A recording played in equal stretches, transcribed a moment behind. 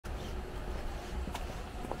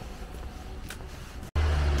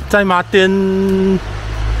在马丁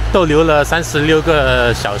逗留了36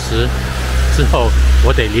个小时之后，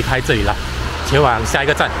我得离开这里了，前往下一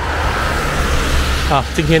个站。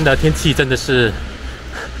今天的天气真的是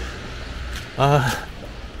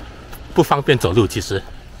不方便走路，其实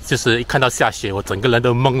就是一看到下雪，我整个人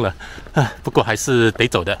都懵了。不过还是得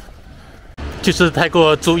走的，就是太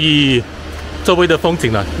过注意周围的风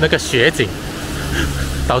景了，那个雪景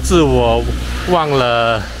导致我忘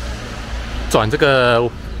了转这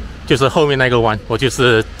个。就是后面那个弯，我就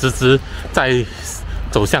是直直在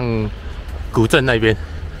走向古镇那边，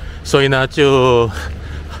所以呢就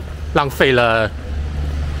浪费了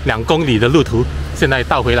2公里的路途。现在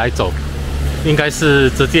倒回来走，应该是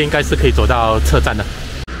直接可以走到车站的。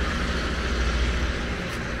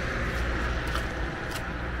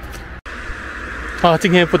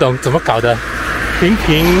今天不懂怎么搞的，频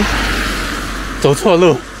频走错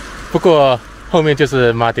路。不过后面就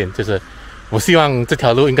是Mardin，就是。我希望这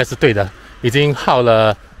条路应该是对的，已经耗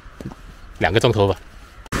了2个钟头吧。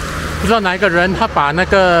不知道哪一个人他把那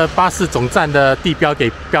个巴士总站的地标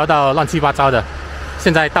给标到乱七八糟的。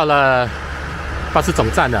现在到了巴士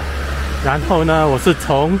总站了，然后呢，我是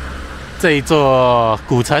从这一座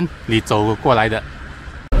古城里走过来的。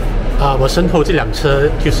我身后这辆车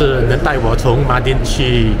就是能带我从Mardin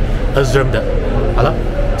去Erzurum的。好了，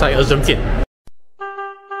在Erzurum见。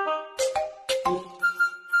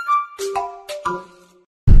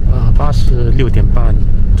巴士6点半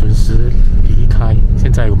准时离开，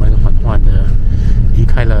现在我们缓缓的离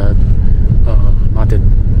开了Mardin，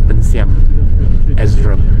奔向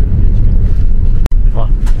Erzurum。哇，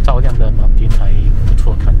照亮的Mardin还不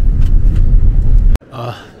错看。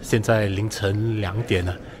现在凌晨2点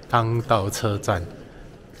了，刚到车站。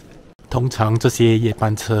通常这些夜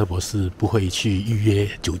班车我是不会去预约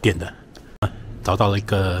酒店的。找到了一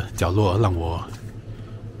个角落，让我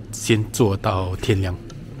先坐到天亮。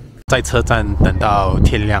在车站等到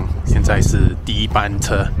天亮，现在是第1班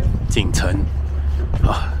车进城。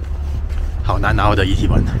好难熬的一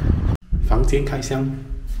晚。房间开箱，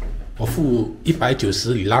我付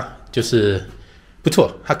190里拉，就是不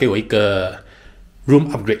错。他给我一个 room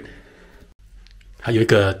upgrade， 还有一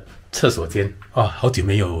个厕所间。好久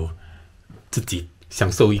没有自己享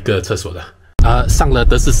受一个厕所了。上了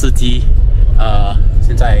德士司机，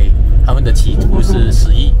现在他们的起步是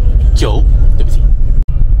11.9，对不起。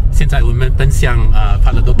现在我们奔向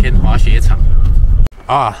Palandoken 滑雪场。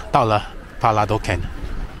到了 Palandoken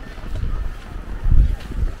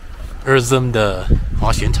Erzurum 的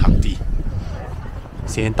滑雪场地。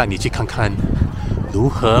先带你去看看如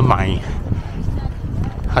何买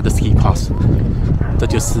它的 ski pass。这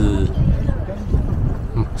就是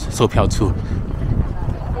售票处，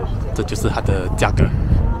这就是它的价格。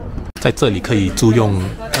在这里可以租用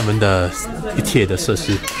他们的一切的设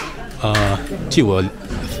施。据我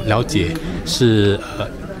了解是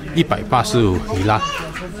185里拉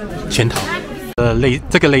全套。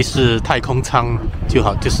这个类似太空舱就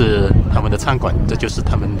好，就是他们的餐馆，这就是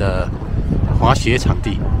他们的滑雪场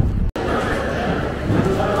地。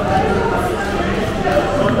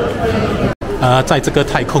在这个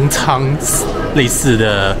太空舱类似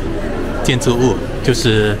的建筑物，就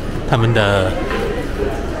是他们的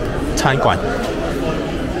餐馆。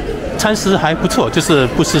餐食还不错，就是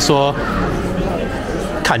不是说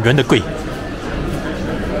砍人的贵，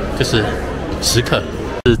就是10克。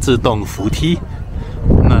是自动扶梯，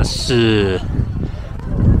那是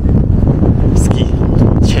ski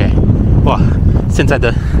chair。哇，现在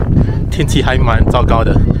的天气还蛮糟糕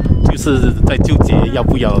的，就是在纠结要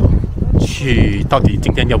不要去，到底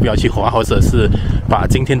今天要不要去滑，或者是把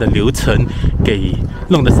今天的流程给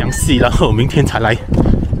弄得详细，然后明天才来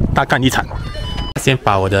大干一场。先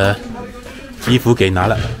把我的衣服给拿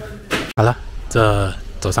了，好了，这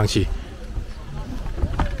走上去。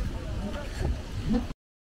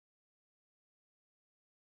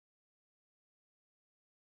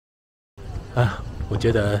我觉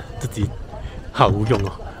得自己好无用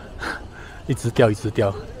哦，一直掉，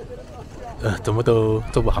怎么都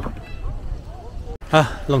做不好。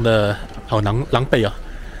弄得好狼狈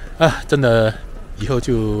哦。真的以后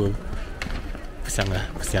就不想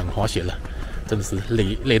滑雪了，真的是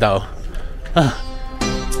累到